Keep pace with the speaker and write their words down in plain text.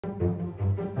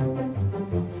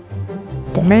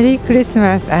Merry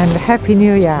Christmas and Happy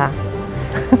New Year.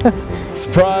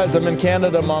 Surprise, I'm in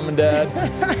Canada, Mom and Dad.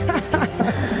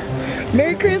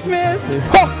 Merry Christmas!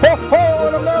 Ho, ho, ho,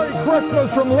 and a Merry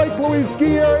Christmas from Lake Louise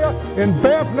Ski Area in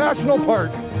Banff National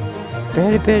Park.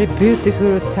 Very, very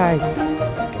beautiful sight.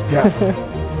 Yeah,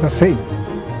 the same.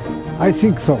 I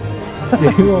think so.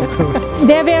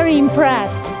 They're very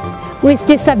impressed with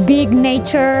this big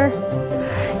nature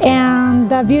and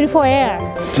the beautiful air.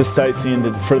 Just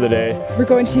sightseeing for the day. We're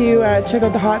going to check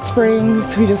out the hot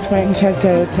springs. We just went and checked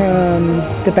out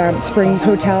the Banff Springs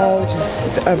Hotel, which is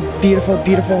a beautiful,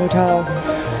 beautiful hotel.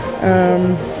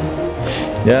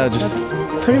 Yeah, just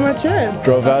That's pretty much it.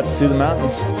 drove out to see the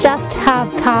mountains. Just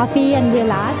have coffee and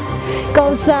relax.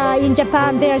 Because in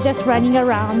Japan they're just running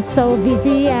around so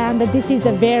busy, and this is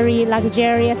a very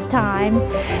luxurious time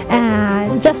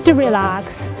and just to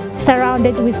relax,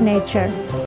 surrounded with nature.